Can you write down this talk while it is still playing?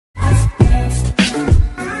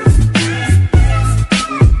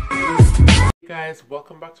guys,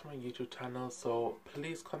 welcome back to my YouTube channel. So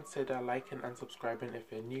please consider liking and subscribing if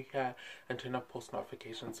you're new here, and turn on post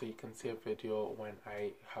notifications so you can see a video when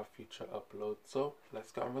I have future uploads. So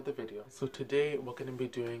let's get on with the video. So today we're going to be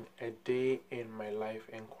doing a day in my life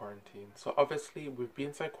in quarantine. So obviously we've been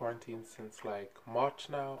inside quarantine since like March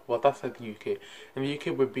now. Well, that's at the UK. In the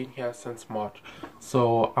UK we've been here since March.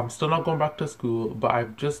 So I'm still not going back to school, but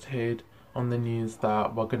I've just heard on the news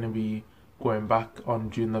that we're going to be going back on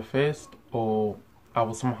June the 1st, or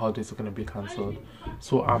our summer holidays are going to be cancelled.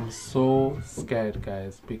 So I'm so scared,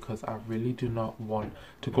 guys, because I really do not want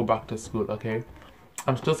to go back to school. Okay,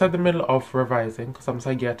 I'm still in the middle of revising because I'm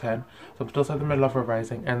inside year 10, so I'm still in the middle of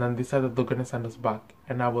revising, and then they said that they're going to send us back,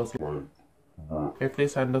 and I was like, if they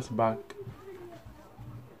send us back,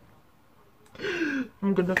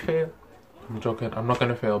 I'm gonna fail. I'm joking, I'm not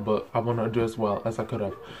gonna fail, but I want to do as well as I could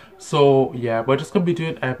have. So yeah, we're just gonna be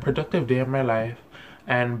doing a productive day in my life,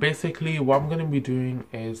 and basically what I'm gonna be doing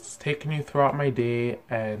is taking you throughout my day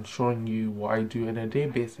and showing you what I do in a day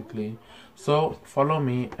basically. So follow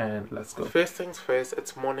me and let's go. First things first,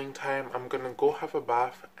 it's morning time. I'm gonna go have a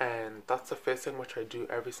bath, and that's the first thing which I do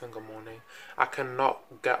every single morning. I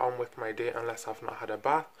cannot get on with my day unless I've not had a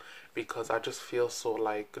bath, because I just feel so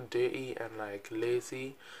like dirty and like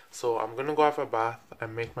lazy. So I'm gonna go have a bath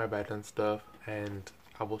and make my bed and stuff, and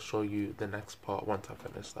I will show you the next part once I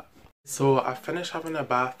finish that. So I finished having a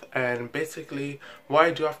bath, and basically what I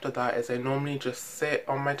do after that is I normally just sit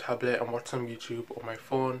on my tablet and watch some YouTube or my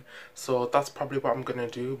phone. So that's probably what I'm gonna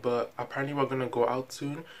do, but apparently we're gonna go out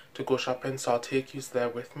soon to go shopping, so I'll take you there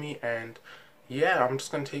with me. And yeah, I'm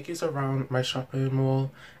just gonna take you around my shopping mall,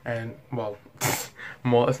 and well,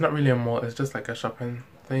 mall, it's not really a mall, it's just like a shopping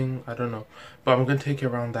thing, I don't know, but I'm gonna take you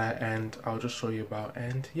around that and I'll just show you about.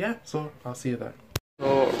 And yeah, so I'll see you then.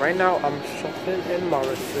 So right now I'm shopping in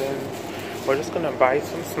Morrison's. We're just gonna buy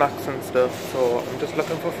some snacks and stuff, so I'm just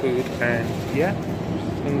looking for food, and yeah,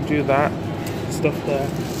 gonna do that stuff there.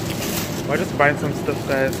 We're just buying some stuff,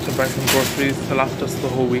 guys, to buy some groceries to last us the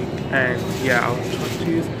whole week. And yeah, I'll talk to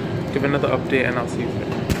you, give another update, and I'll see you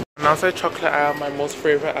then. And outside chocolate aisle, my most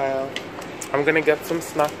favorite aisle, I'm gonna get some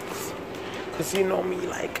snacks, cause you know me,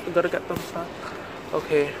 like, I gotta get them snacks.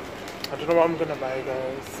 Okay, I don't know what I'm gonna buy,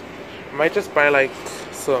 guys. I might just buy like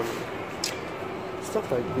some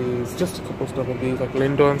stuff like these, just a couple stuff like these, like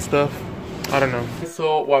Lindo and stuff, I don't know.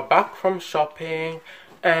 So we're back from shopping,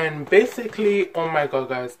 and basically, oh my god,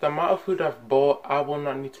 guys, the amount of food I've bought, I will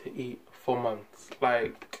not need to eat for months.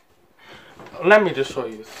 Like, let me just show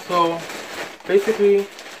you. So basically,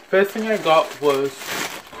 first thing I got was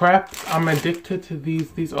crepes. I'm addicted to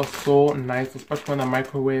these are so nice, especially when they're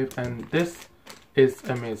microwave, and this is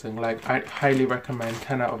amazing. Like, I highly recommend,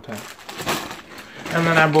 10 out of 10. And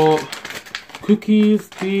then I bought cookies.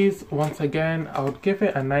 These, once again, I would give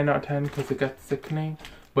it a 9 out of 10 because it gets sickening,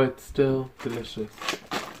 but still delicious.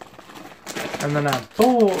 And then I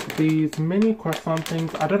bought these mini croissant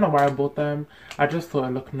things. I don't know why I bought them, I just thought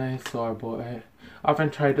it looked nice, so I bought it. I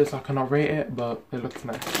haven't tried this, so I cannot rate it, but it looks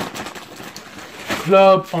nice.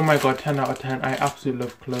 Club, oh my god, 10 out of 10. I absolutely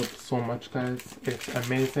love Club so much, guys. It's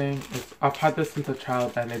amazing. I've had this since a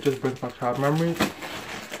child, and it just brings back child memories.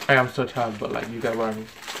 I am still a child, but like, you get what I mean.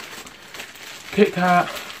 Kit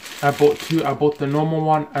Kat, I bought two. I bought the normal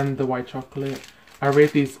one and the white chocolate. I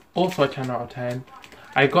rate these also a 10 out of 10.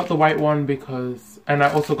 I got the white one because, and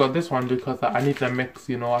I also got this one because I need a mix,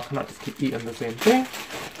 you know, I cannot just keep eating the same thing.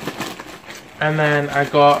 And then I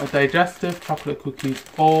got digestive chocolate cookies.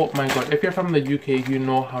 Oh my god, if you're from the UK, you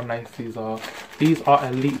know how nice these are. These are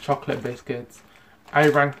elite chocolate biscuits. I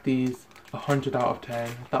rank these 100 out of 10.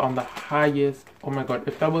 They're on the highest. Oh my god,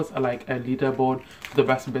 if there was like a leaderboard for the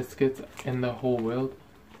best biscuits in the whole world,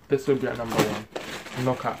 this would be at number 1.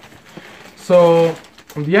 No cap. So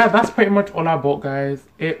yeah, that's pretty much all I bought, guys.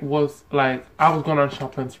 It was like, I was going on a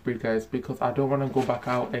shopping spree, guys, because I don't want to go back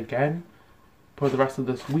out again for the rest of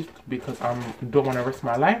this week, because I don't want to risk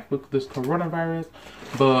my life with this coronavirus.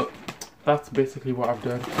 But that's basically what I've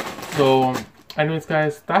done. So anyways,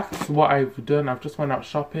 guys, that's what I've done. I've just went out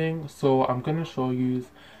shopping, so I'm gonna show you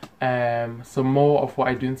some more of what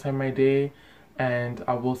I do inside my day, and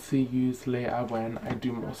I will see you later when I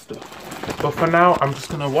do more stuff. But for now, I'm just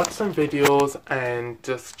gonna watch some videos and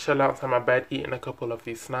just chill outside my bed, eating a couple of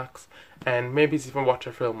these snacks, and maybe even watch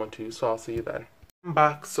a film or two. So I'll see you then. I'm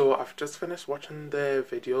back. So I've just finished watching the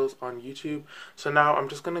videos on YouTube, so now I'm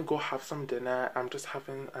just gonna go have some dinner. I'm just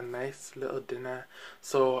having a nice little dinner,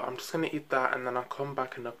 so I'm just gonna eat that, and then I'll come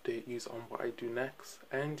back and update you on what I do next.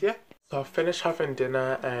 And yeah, so I've finished having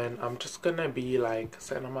dinner, and I'm just gonna be like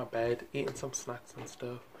sitting on my bed eating some snacks and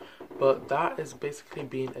stuff. But that is basically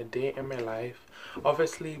been a day in my life.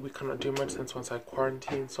 Obviously we cannot do much since once I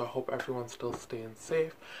quarantine, so I hope everyone's still staying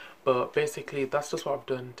safe. But basically that's just what I've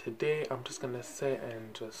done today. I'm just gonna sit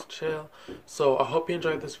and just chill. So I hope you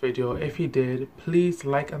enjoyed this video. If you did, please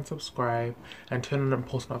like and subscribe and turn on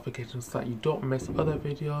post notifications so that you don't miss other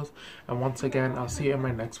videos. And once again, I'll see you in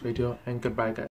my next video, and goodbye guys.